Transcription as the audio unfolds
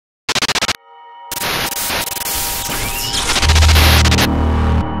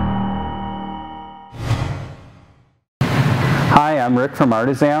I'm Rick from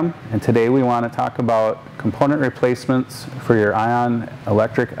Artizam, and today we want to talk about component replacements for your ion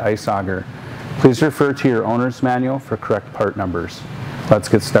electric ice auger. Please refer to your owner's manual for correct part numbers. Let's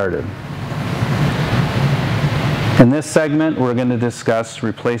get started. In this segment, we're going to discuss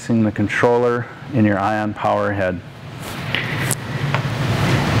replacing the controller in your ion power head.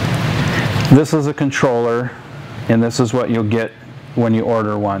 This is a controller, and this is what you'll get when you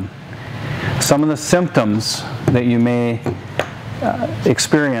order one. Some of the symptoms that you may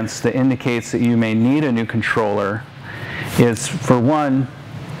experience that indicates that you may need a new controller is, for one,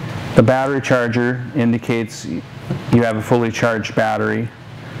 the battery charger indicates you have a fully charged battery.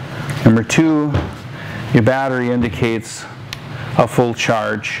 Number two, your battery indicates a full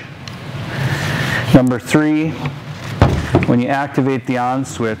charge. Number three, when you activate the on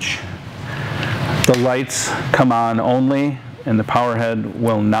switch, the lights come on only and the power head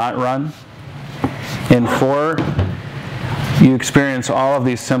will not run. And four, you experience all of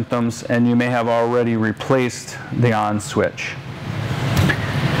these symptoms and you may have already replaced the on switch.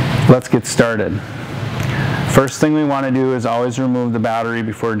 Let's get started. First thing we want to do is always remove the battery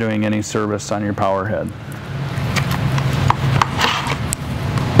before doing any service on your power head.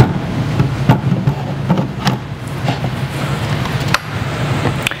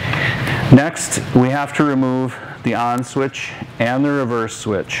 Next, we have to remove the on switch and the reverse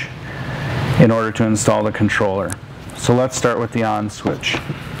switch in order to install the controller. So let's start with the on switch.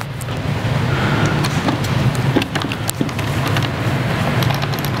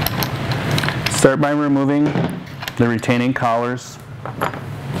 Start by removing the retaining collars.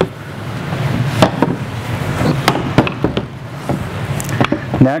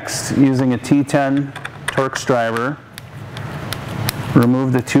 Next, using a T10 Torx driver,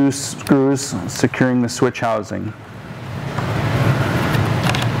 remove the two screws securing the switch housing.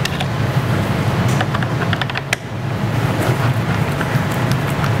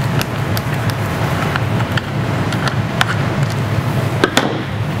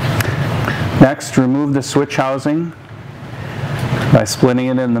 Next, remove the switch housing by splitting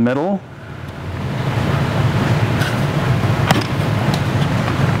it in the middle.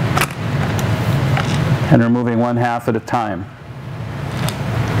 And removing one half at a time.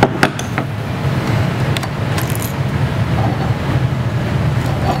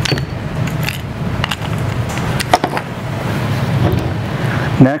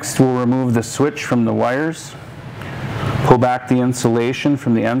 Next, we'll remove the switch from the wires. Pull back the insulation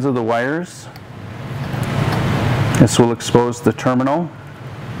from the ends of the wires. This will expose the terminal.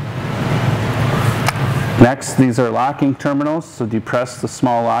 Next, these are locking terminals, so depress the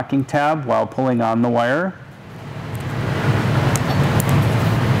small locking tab while pulling on the wire.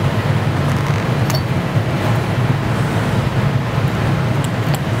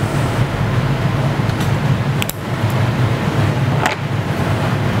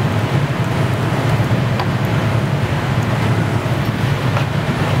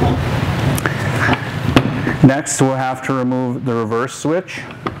 Next, we'll have to remove the reverse switch.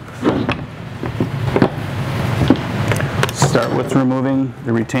 Start with removing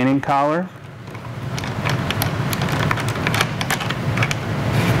the retaining collar.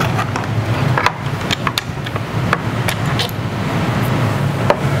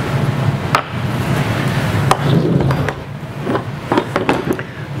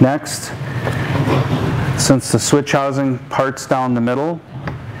 Next, since the switch housing parts down the middle,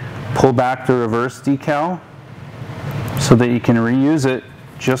 pull back the reverse decal. So that you can reuse it,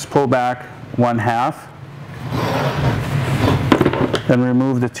 just pull back one half. Then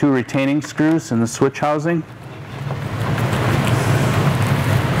remove the two retaining screws in the switch housing.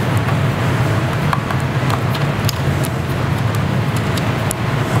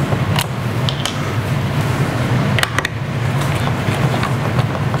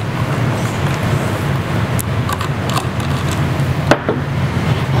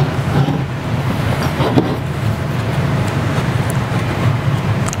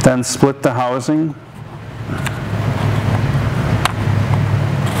 Then split the housing.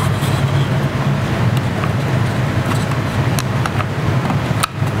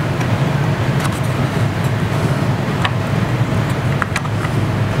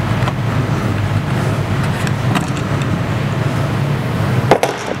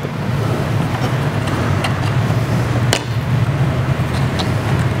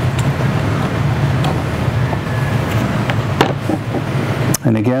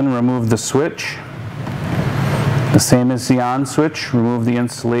 And again, remove the switch. The same as the on switch, remove the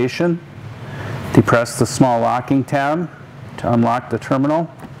insulation. Depress the small locking tab to unlock the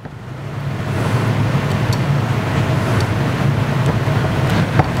terminal.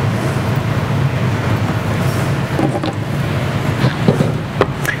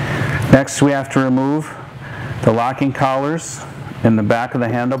 Next, we have to remove the locking collars in the back of the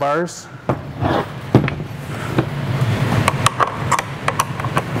handlebars.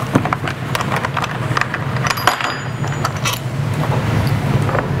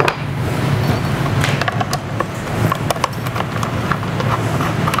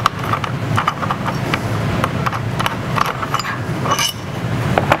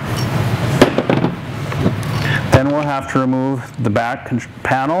 Then we'll have to remove the back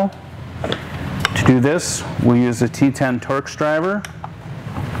panel. To do this, we'll use a T10 Torx driver.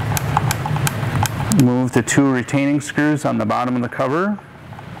 Move the 2 retaining screws on the bottom of the cover.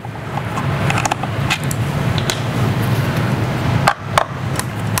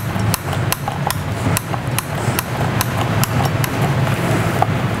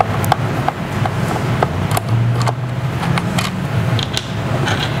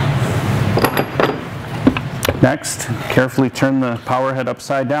 Next, carefully turn the power head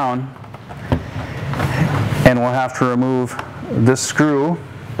upside down, and we'll have to remove this screw.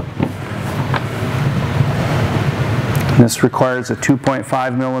 This requires a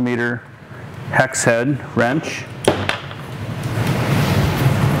 2.5 millimeter hex head wrench.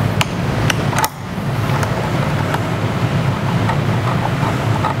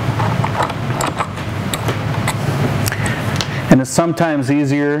 And it's sometimes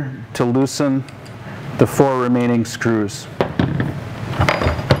easier to loosen the 4 remaining screws.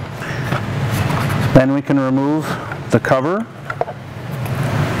 Then we can remove the cover.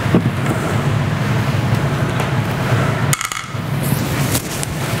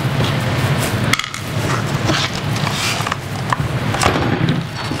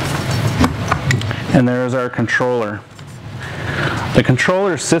 And there's our controller. The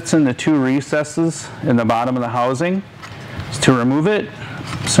controller sits in the 2 recesses in the bottom of the housing. So to remove it,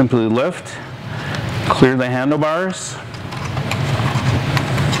 simply lift, clear the handlebars,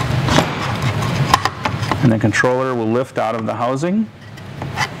 and the controller will lift out of the housing.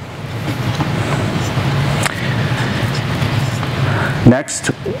 Next,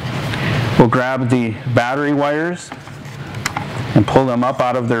 we'll grab the battery wires and pull them up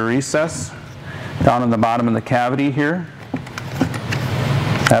out of their recess down in the bottom of the cavity here.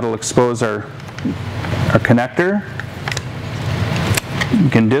 That'll expose our connector. You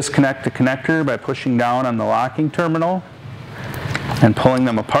can disconnect the connector by pushing down on the locking terminal and pulling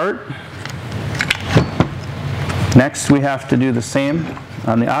them apart. Next, we have to do the same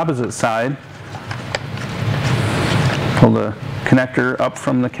on the opposite side. Pull the connector up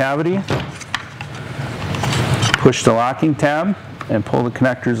from the cavity, push the locking tab, and pull the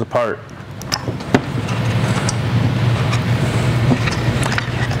connectors apart.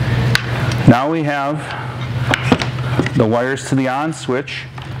 Now we have the wires to the on switch,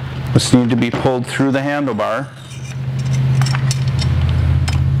 which need to be pulled through the handlebar.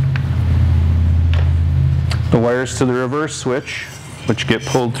 The wires to the reverse switch, which get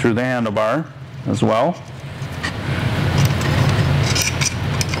pulled through the handlebar as well.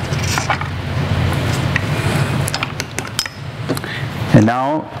 And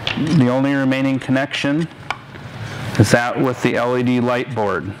now the only remaining connection is that with the LED light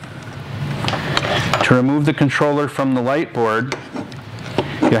board. To remove the controller from the light board,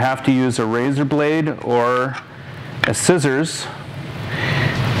 you have to use a razor blade or a scissors.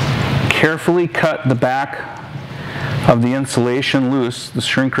 Carefully cut the back of the insulation loose, the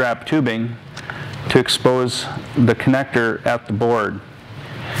shrink wrap tubing, to expose the connector at the board.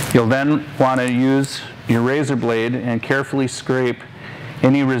 You'll then want to use your razor blade and carefully scrape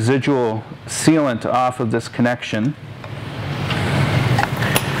any residual sealant off of this connection.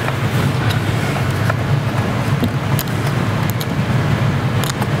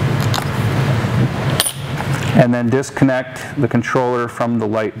 And then disconnect the controller from the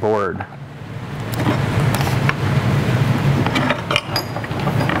light board.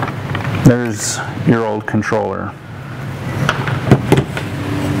 There's your old controller.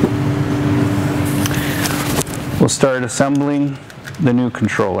 We'll start assembling the new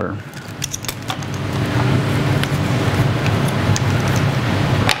controller.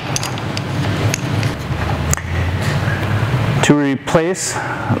 To replace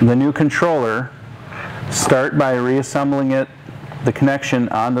the new controller, start by reassembling the connection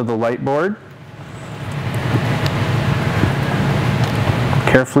onto the light board.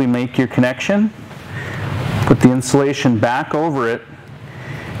 Carefully make your connection. Put the insulation back over it.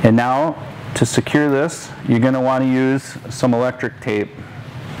 And now, to secure this, you're going to want to use some electric tape.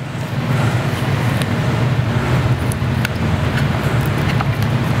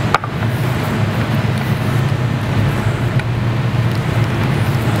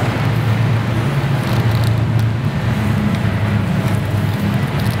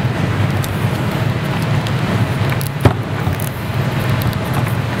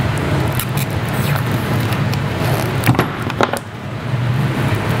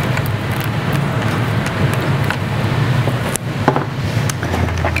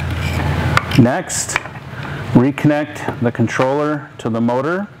 Next, reconnect the controller to the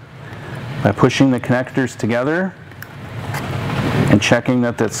motor by pushing the connectors together and checking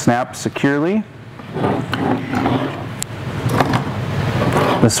that it snaps securely.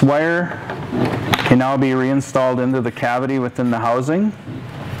 This wire can now be reinstalled into the cavity within the housing.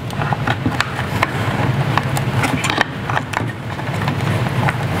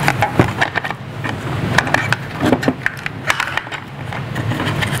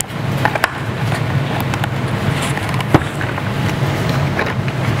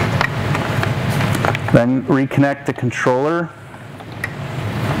 Then reconnect the controller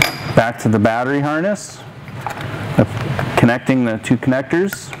back to the battery harness, connecting the two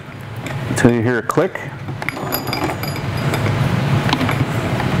connectors until you hear a click.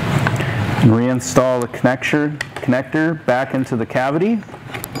 And reinstall the connector back into the cavity.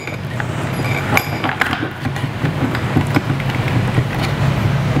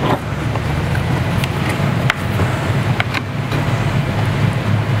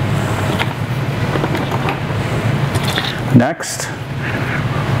 Next,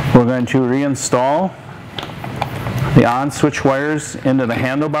 we're going to reinstall the on switch wires into the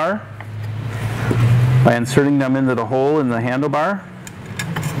handlebar by inserting them into the hole in the handlebar.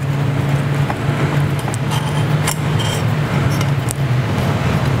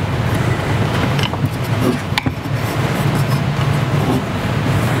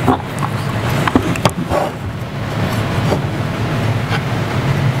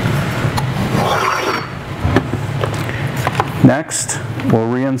 Next, we'll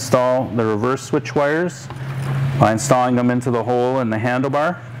reinstall the reverse switch wires by installing them into the hole in the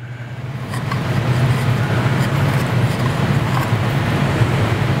handlebar.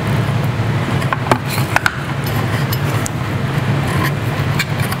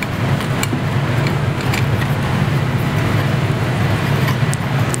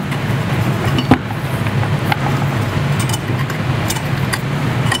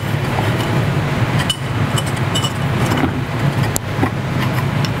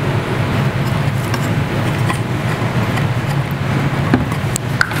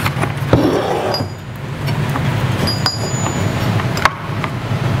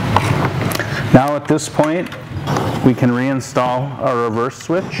 Now at this point, we can reinstall our reverse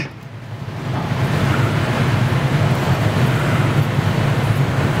switch.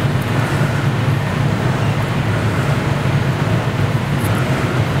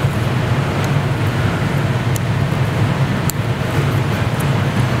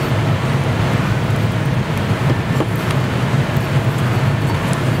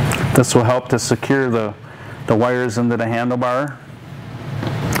 This will help to secure the wires into the handlebar.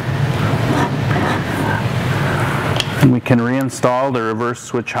 And we can reinstall the reverse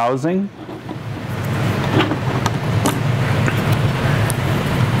switch housing.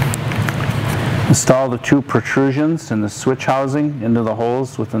 Install the two protrusions in the switch housing into the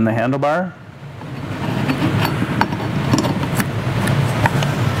holes within the handlebar.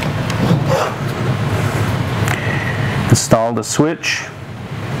 Install the switch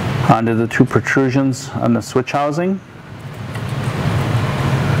onto the two protrusions on the switch housing.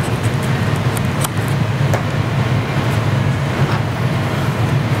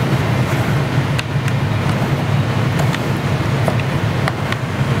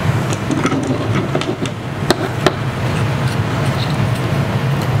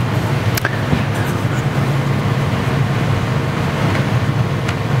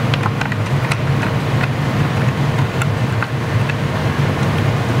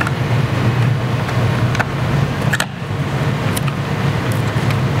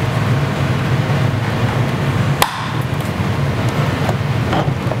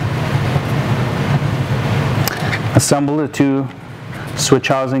 Assemble the two switch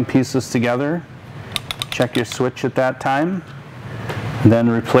housing pieces together. Check your switch at that time. Then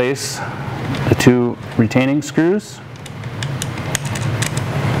replace the two retaining screws.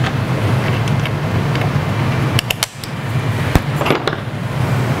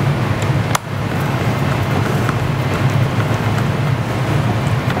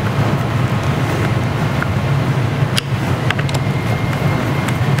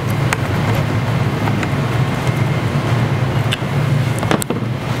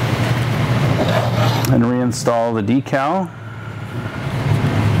 And reinstall the decal.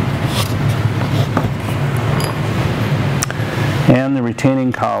 And the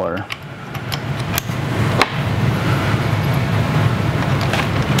retaining collar.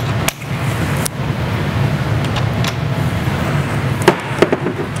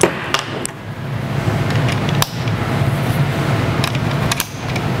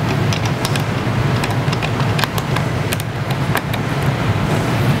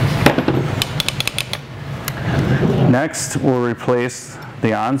 Next, we'll replace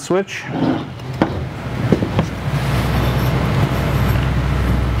the on switch.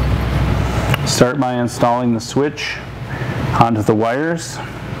 Start by installing the switch onto the wires,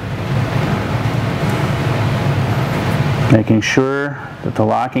 making sure that the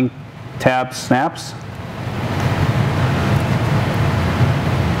locking tab snaps.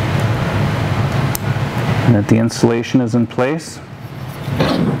 And that the insulation is in place.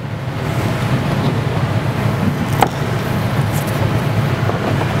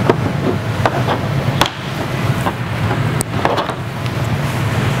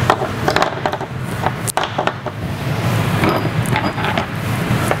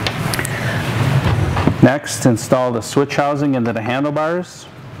 Next, install the switch housing into the handlebars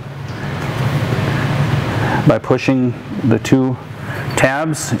by pushing the two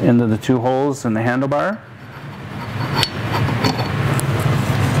tabs into the two holes in the handlebar.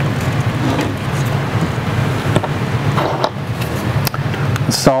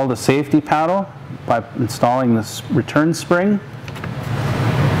 Install the safety paddle by installing this return spring.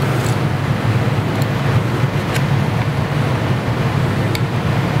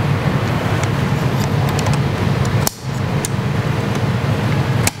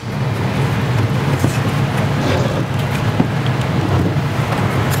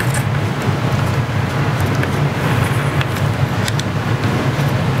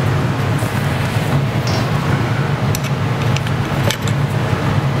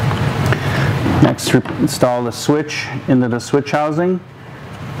 Next, install the switch into the switch housing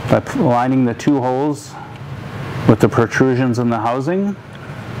by aligning the two holes with the protrusions in the housing.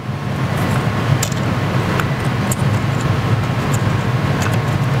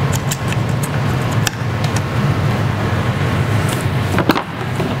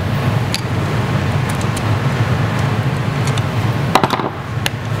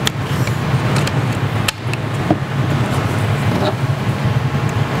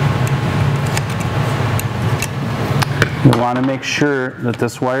 You want to make sure that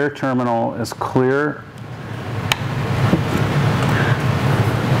this wire terminal is clear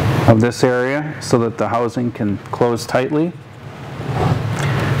of this area so that the housing can close tightly.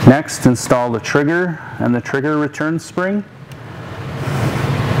 Next, install the trigger and the trigger return spring.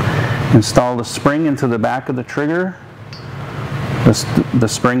 Install the spring into the back of the trigger. The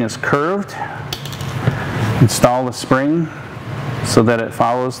spring is curved. Install the spring so that it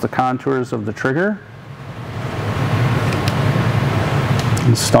follows the contours of the trigger.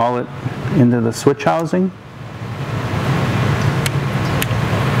 Install it into the switch housing.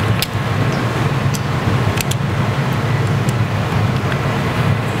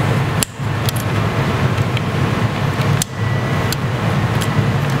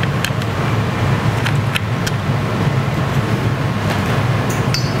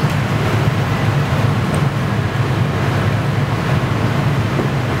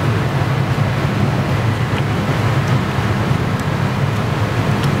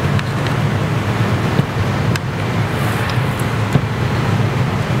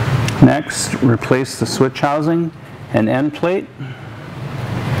 Next, replace the switch housing and end plate.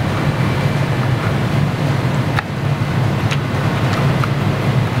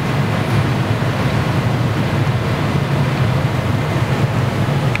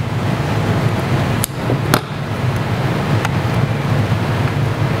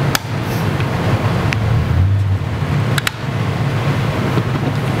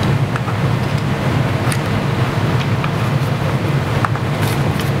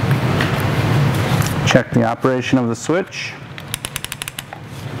 Check the operation of the switch,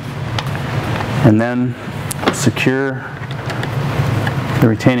 and then secure the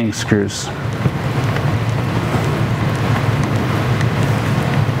retaining screws.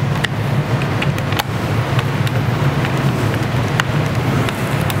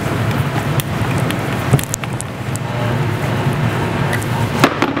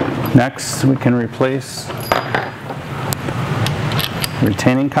 Next, we can replace the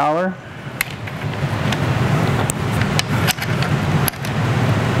retaining collar.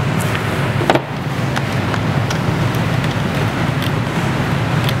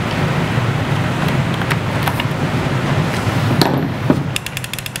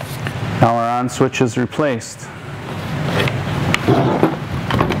 Now our on switch is replaced. To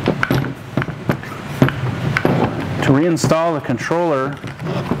reinstall the controller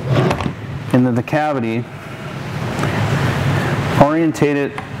into the cavity, orientate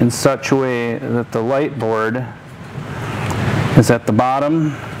it in such a way that the light board is at the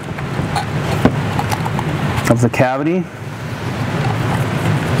bottom of the cavity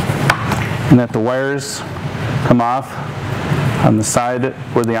and that the wires come off on the side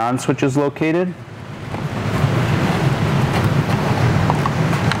where the on switch is located.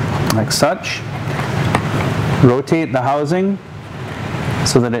 like such. Rotate the housing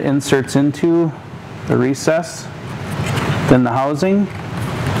so that it inserts into the recess, then the housing,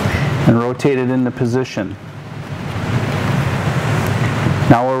 and rotate it into position.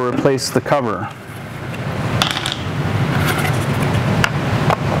 Now we'll replace the cover.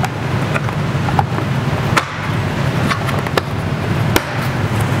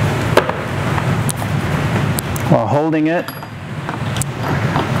 While holding it,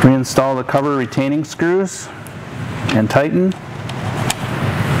 reinstall the cover retaining screws and tighten.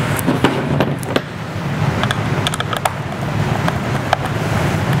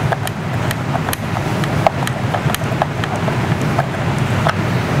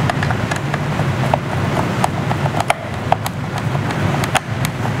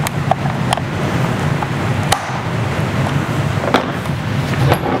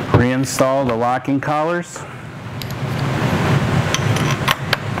 Reinstall the locking collars.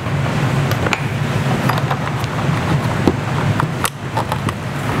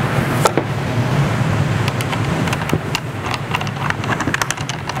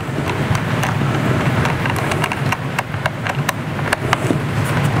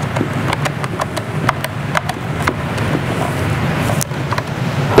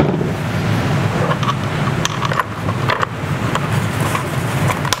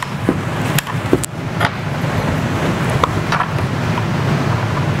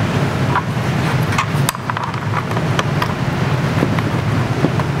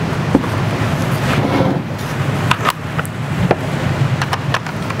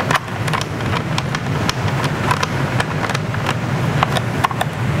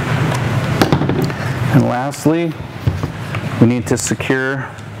 And lastly, we need to secure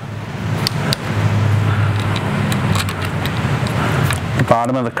the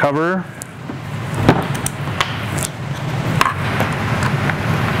bottom of the cover,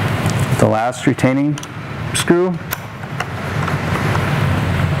 the last retaining screw,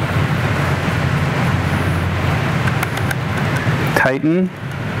 tighten,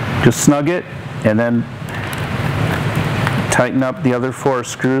 just snug it, and then tighten up the other 4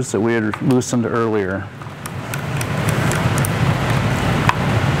 screws that we had loosened earlier.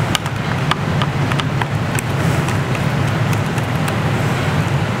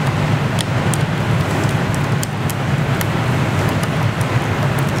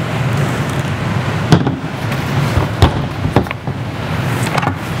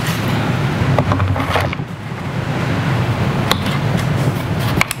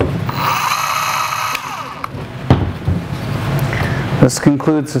 This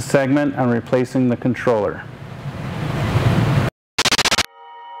concludes the segment on replacing the controller.